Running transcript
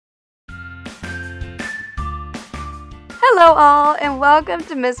Hello all, and welcome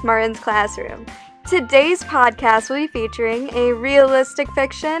to Miss Martin's Classroom. Today's podcast will be featuring a realistic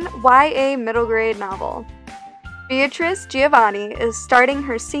fiction YA middle grade novel. Beatrice Giovannini is starting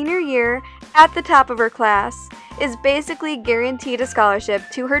her senior year at the top of her class, is basically guaranteed a scholarship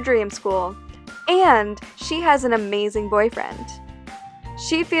to her dream school, and she has an amazing boyfriend.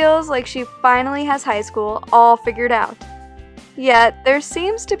 She feels like she finally has high school all figured out. Yet, there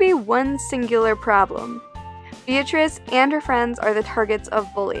seems to be one singular problem. Beatrice and her friends are the targets of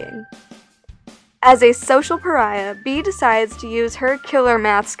bullying. As a social pariah, Bea decides to use her killer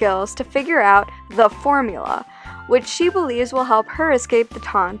math skills to figure out the formula, which she believes will help her escape the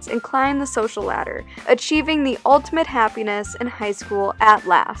taunts and climb the social ladder, achieving the ultimate happiness in high school at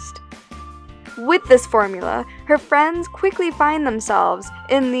last. With this formula, her friends quickly find themselves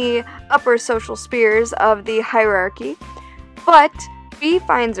in the upper social spheres of the hierarchy, but Bea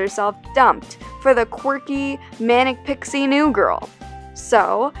finds herself dumped for the quirky Manic Pixie new girl.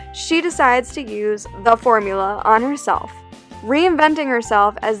 So, she decides to use the formula on herself, reinventing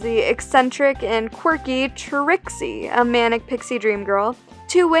herself as the eccentric and quirky Trixie, a Manic Pixie dream girl,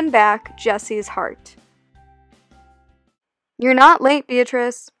 to win back Jesse's heart. "You're not late,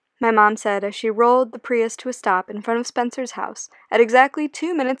 Beatrice," my mom said as she rolled the Prius to a stop in front of Spencer's house at exactly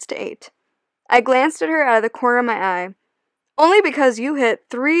 2 minutes to 8. I glanced at her out of the corner of my eye. "Only because you hit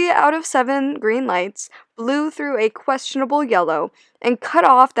 3 out of 7 green lights, blew through a questionable yellow, and cut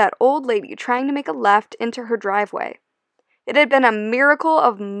off that old lady trying to make a left into her driveway. It had been a miracle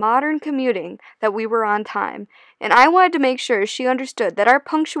of modern commuting that we were on time, and I wanted to make sure she understood that our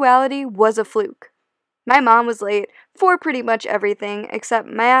punctuality was a fluke. My mom was late for pretty much everything except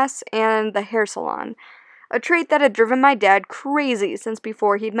Mass and the hair salon, a trait that had driven my dad crazy since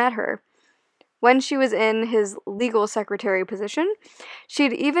before he'd met her. When she was in his legal secretary position,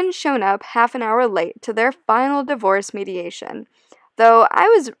 she'd even shown up half an hour late to their final divorce mediation, though I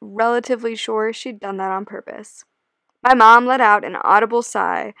was relatively sure she'd done that on purpose." My mom let out an audible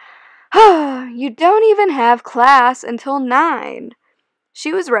sigh. "You don't even have class until 9.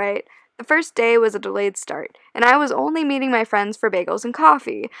 She was right. The first day was a delayed start, and I was only meeting my friends for bagels and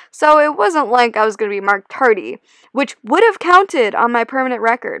coffee, so it wasn't like I was going to be marked tardy, which would have counted on my permanent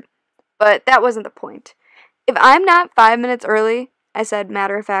record. But that wasn't the point. If I'm not 5 minutes early," I said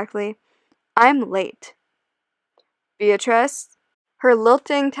matter-of-factly, "I'm late." "Beatrice?" Her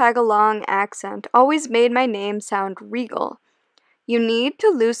lilting tag-along accent always made my name sound regal. "You need to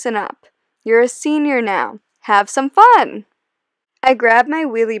loosen up. You're a senior now. Have some fun." I grabbed my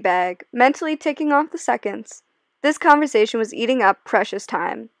wheelie bag, mentally ticking off the seconds. This conversation was eating up precious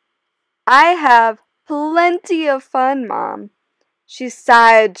time. "I have plenty of fun, Mom." She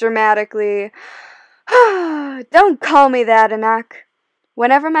sighed dramatically. "Don't call me that, Anak."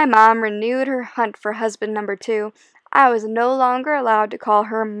 Whenever my mom renewed her hunt for husband number 2, I was no longer allowed to call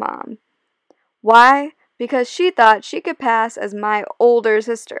her Mom. Why? Because she thought she could pass as my older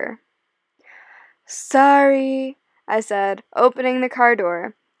sister. "Sorry," I said, opening the car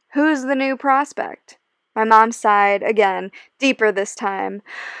door. "Who's the new prospect?" My mom sighed again, deeper this time.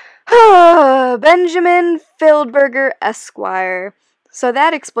 "Benjamin Fieldberger, Esquire." So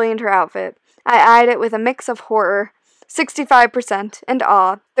that explained her outfit. I eyed it with a mix of horror, 65%, and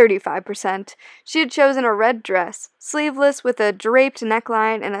awe, 35%. She had chosen a red dress, sleeveless with a draped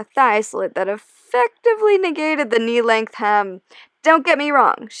neckline and a thigh slit that effectively negated the knee-length hem. Don't get me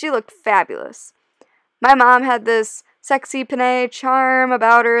wrong, she looked fabulous. My mom had this sexy panay charm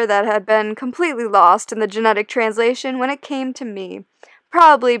about her that had been completely lost in the genetic translation when it came to me.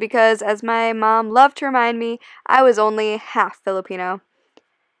 Probably because, as my mom loved to remind me, I was only half Filipino.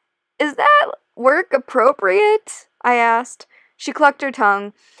 "Is that work appropriate?" I asked. She clucked her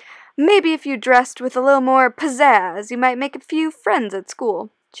tongue. "Maybe if you dressed with a little more pizzazz, you might make a few friends at school."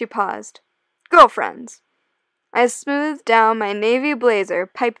 She paused. "Girlfriends." I smoothed down my navy blazer,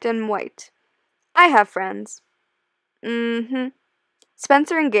 piped in white. "I have friends."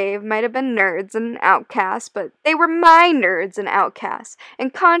 Spencer and Gabe might have been nerds and outcasts, but they were my nerds and outcasts,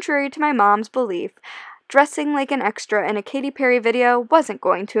 and contrary to my mom's belief, dressing like an extra in a Katy Perry video wasn't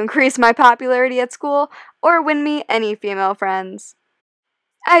going to increase my popularity at school or win me any female friends.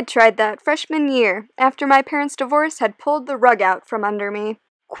 I'd tried that freshman year, after my parents' divorce had pulled the rug out from under me.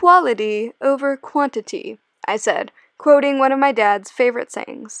 "Quality over quantity," I said, quoting one of my dad's favorite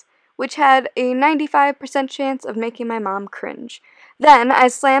sayings, which had a 95% chance of making my mom cringe. Then I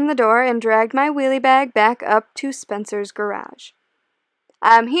slammed the door and dragged my wheelie bag back up to Spencer's garage.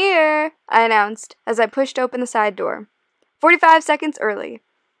 "I'm here," I announced as I pushed open the side door. 45 seconds early.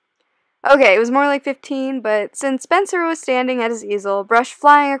 Okay, it was more like 15, but since Spencer was standing at his easel, brush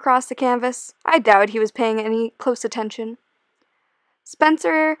flying across the canvas, I doubt he was paying any close attention.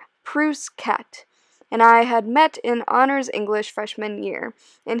 Spencer Pruscat and I had met in honors English freshman year,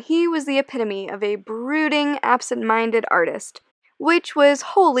 and he was the epitome of a brooding, absent-minded artist, which was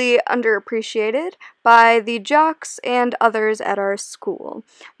wholly underappreciated by the jocks and others at our school,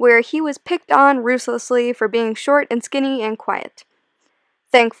 where he was picked on ruthlessly for being short and skinny and quiet.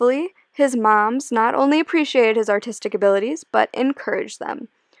 Thankfully, his moms not only appreciated his artistic abilities, but encouraged them.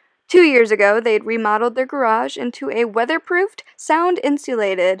 2 years ago, they'd remodeled their garage into a weatherproofed,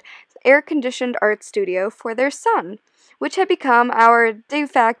 sound-insulated, air-conditioned art studio for their son, which had become our de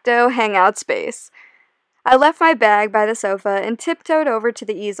facto hangout space. I left my bag by the sofa and tiptoed over to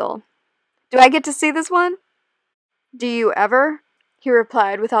the easel. "Do I get to see this one?" "Do you ever?" he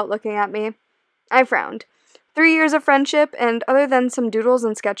replied without looking at me. I frowned. 3 years of friendship, and other than some doodles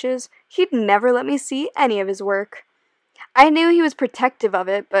and sketches, he'd never let me see any of his work. I knew he was protective of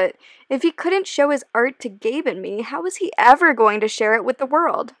it, but if he couldn't show his art to Gabe and me, how was he ever going to share it with the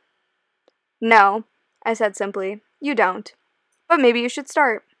world? "No," I said simply. "You don't. But maybe you should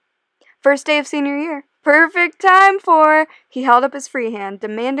start. First day of senior year. Perfect time for—" He held up his free hand,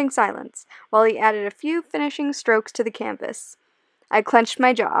 demanding silence, while he added a few finishing strokes to the canvas. I clenched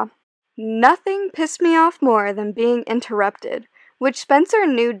my jaw. Nothing pissed me off more than being interrupted, which Spencer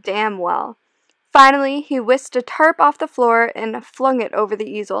knew damn well. Finally, he whisked a tarp off the floor and flung it over the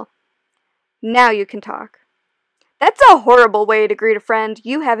easel. "Now you can talk." "That's a horrible way to greet a friend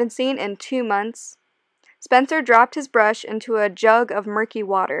you haven't seen in 2 months. Spencer dropped his brush into a jug of murky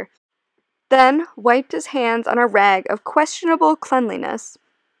water, then wiped his hands on a rag of questionable cleanliness.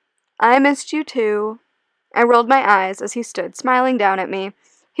 "I missed you too." I rolled my eyes as he stood smiling down at me.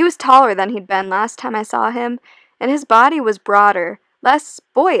 He was taller than he'd been last time I saw him, and his body was broader, less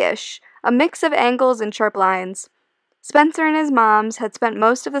boyish, a mix of angles and sharp lines. Spencer and his moms had spent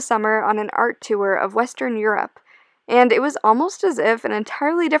most of the summer on an art tour of Western Europe, and it was almost as if an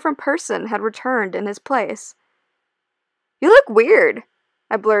entirely different person had returned in his place. "You look weird,"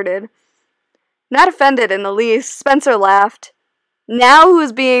 I blurted. Not offended in the least, Spencer laughed. "Now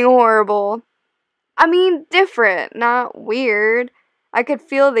who's being horrible?" "I mean, different, not weird." I could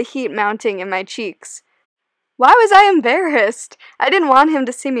feel the heat mounting in my cheeks. Why was I embarrassed? I didn't want him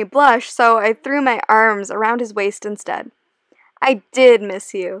to see me blush, so I threw my arms around his waist instead. "I did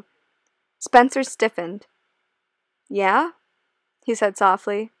miss you." Spencer stiffened. "Yeah?" he said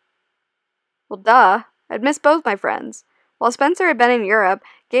softly. Well, duh. I'd missed both my friends. While Spencer had been in Europe,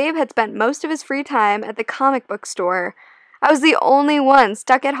 Gabe had spent most of his free time at the comic book store. I was the only one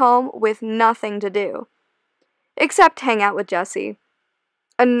stuck at home with nothing to do. Except hang out with Jessie.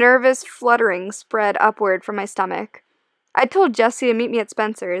 A nervous fluttering spread upward from my stomach. I told Jessie to meet me at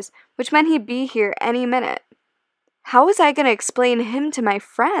Spencer's, which meant he'd be here any minute. How was I going to explain him to my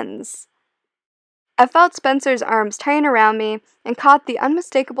friends? I felt Spencer's arms tighten around me and caught the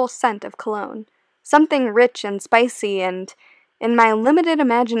unmistakable scent of cologne. Something rich and spicy and, in my limited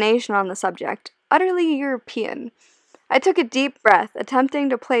imagination on the subject, utterly European. I took a deep breath, attempting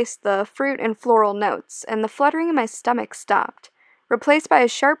to place the fruit and floral notes, and the fluttering in my stomach stopped, replaced by a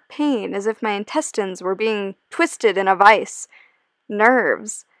sharp pain as if my intestines were being twisted in a vice.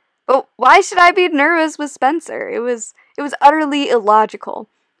 Nerves. But why should I be nervous with Spencer? It was utterly illogical.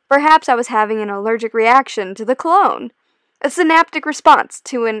 Perhaps I was having an allergic reaction to the cologne. A synaptic response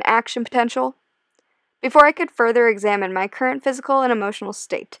to an action potential. Before I could further examine my current physical and emotional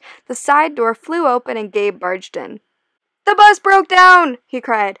state, the side door flew open and Gabe barged in. "The bus broke down!" he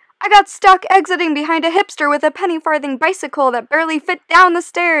cried. "I got stuck exiting behind a hipster with a penny-farthing bicycle that barely fit down the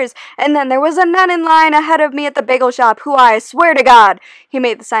stairs, and then there was a nun in line ahead of me at the bagel shop who I swear to God," he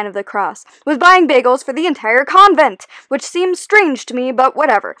made the sign of the cross, "was buying bagels for the entire convent, which seems strange to me, but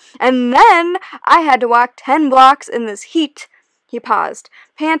whatever. And then I had to walk 10 blocks in this heat." He paused,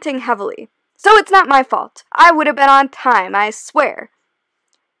 panting heavily. "So it's not my fault. I would have been on time, I swear."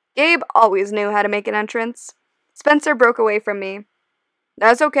 Gabe always knew how to make an entrance. Spencer broke away from me.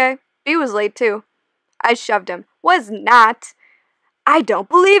 "That's okay. He was late, too." I shoved him. "Was not." "I don't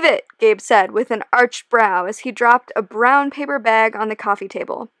believe it," Gabe said with an arched brow as he dropped a brown paper bag on the coffee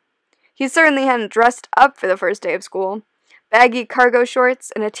table. He certainly hadn't dressed up for the first day of school. Baggy cargo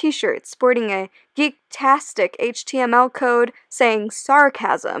shorts and a t-shirt sporting a geek-tastic HTML code saying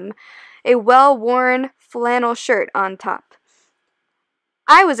sarcasm, a well-worn flannel shirt on top.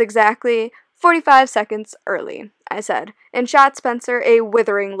 I was exactly 45 seconds early, I said, and shot Spencer a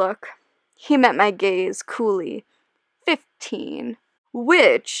withering look. He met my gaze coolly. 15.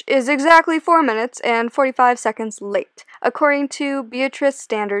 which is exactly 4 minutes and 45 seconds late, according to Beatrice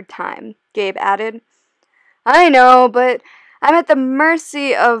Standard Time, Gabe added. I know, but I'm at the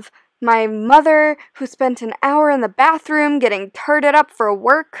mercy of my mother, who spent an hour in the bathroom getting turded up for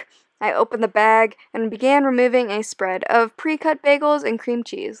work. I opened the bag and began removing a spread of pre-cut bagels and cream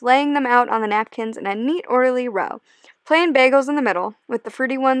cheese, laying them out on the napkins in a neat, orderly row. Plain bagels in the middle, with the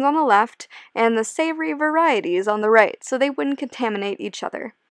fruity ones on the left, and the savory varieties on the right, so they wouldn't contaminate each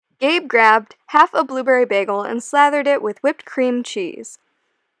other. Gabe grabbed half a blueberry bagel and slathered it with whipped cream cheese.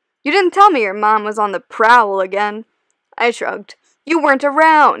 You didn't tell me your mom was on the prowl again. I shrugged. You weren't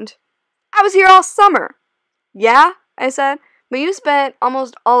around. I was here all summer. Yeah, I said, but you spent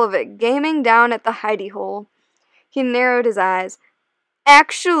almost all of it gaming down at the hidey hole. He narrowed his eyes.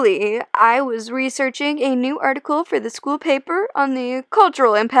 Actually, I was researching a new article for the school paper on the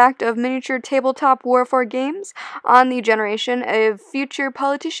cultural impact of miniature tabletop warfare games on the generation of future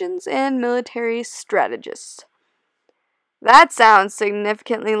politicians and military strategists. That sounds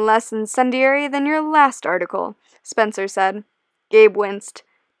significantly less incendiary than your last article, Spencer said. Gabe winced.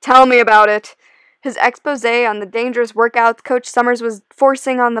 Tell me about it. His expose on the dangerous workouts Coach Summers was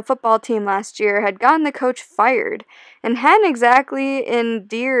forcing on the football team last year had gotten the coach fired, and hadn't exactly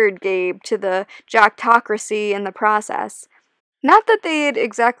endeared Gabe to the jocktocracy in the process. Not that they'd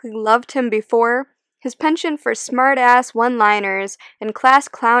exactly loved him before. His penchant for smart-ass one-liners and class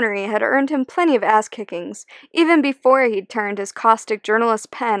clownery had earned him plenty of ass-kickings, even before he'd turned his caustic journalist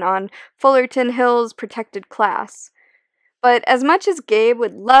pen on Fullerton Hill's protected class. But as much as Gabe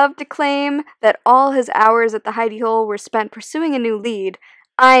would love to claim that all his hours at the hidey hole were spent pursuing a new lead,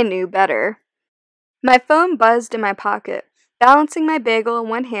 I knew better. My phone buzzed in my pocket. Balancing my bagel in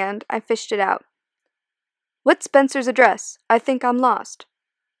one hand, I fished it out. What's Spencer's address? I think I'm lost.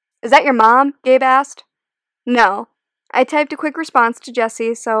 Is that your mom? Gabe asked. No. I typed a quick response to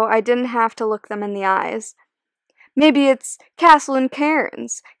Jessie so I didn't have to look them in the eyes. Maybe it's Castle and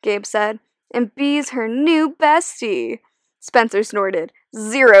Cairns, Gabe said, and Bee's her new bestie. Spencer snorted.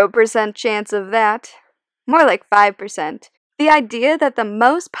 0% chance of that. More like 5%. The idea that the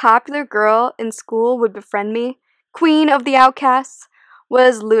most popular girl in school would befriend me, queen of the outcasts,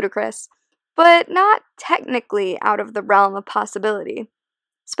 was ludicrous, but not technically out of the realm of possibility.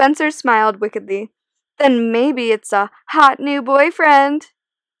 Spencer smiled wickedly. Then maybe it's a hot new boyfriend.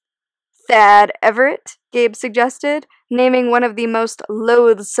 Thad Everett, Gabe suggested, naming one of the most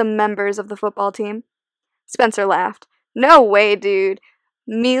loathsome members of the football team. Spencer laughed. No way, dude.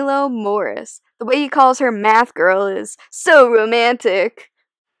 Milo Morris. The way he calls her math girl is so romantic.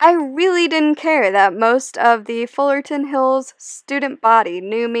 I really didn't care that most of the Fullerton Hills student body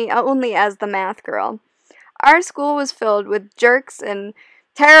knew me only as the math girl. Our school was filled with jerks and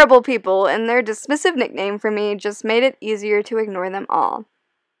terrible people, and their dismissive nickname for me just made it easier to ignore them all.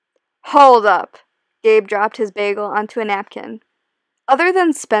 Hold up. Gabe dropped his bagel onto a napkin. Other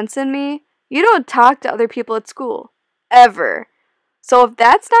than Spence and me, you don't talk to other people at school. Ever. So if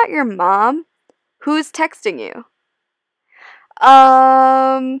that's not your mom, who's texting you?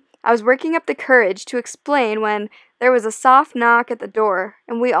 I was working up the courage to explain when there was a soft knock at the door,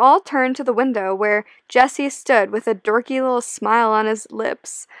 and we all turned to the window where Jesse stood with a dorky little smile on his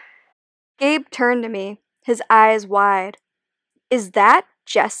lips. Gabe turned to me, his eyes wide. Is that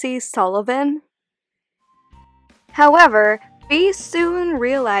Jesse Sullivan? However, Bee soon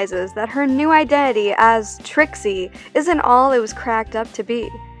realizes that her new identity as Trixie isn't all it was cracked up to be.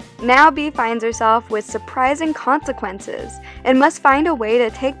 Now Bee finds herself with surprising consequences and must find a way to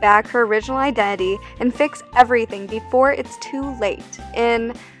take back her original identity and fix everything before it's too late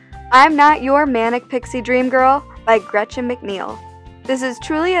in I'm Not Your Manic Pixie Dream Girl by Gretchen McNeil. This is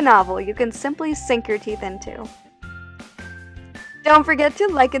truly a novel you can simply sink your teeth into. Don't forget to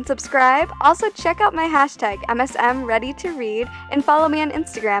like and subscribe. Also check out my hashtag MSMReadyToRead and follow me on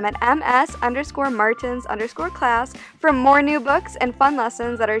Instagram at ms_martins_class for more new books and fun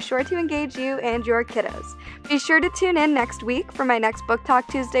lessons that are sure to engage you and your kiddos. Be sure to tune in next week for my next Book Talk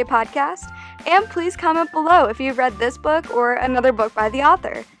Tuesday podcast, and please comment below if you've read this book or another book by the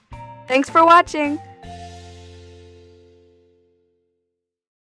author. Thanks for watching!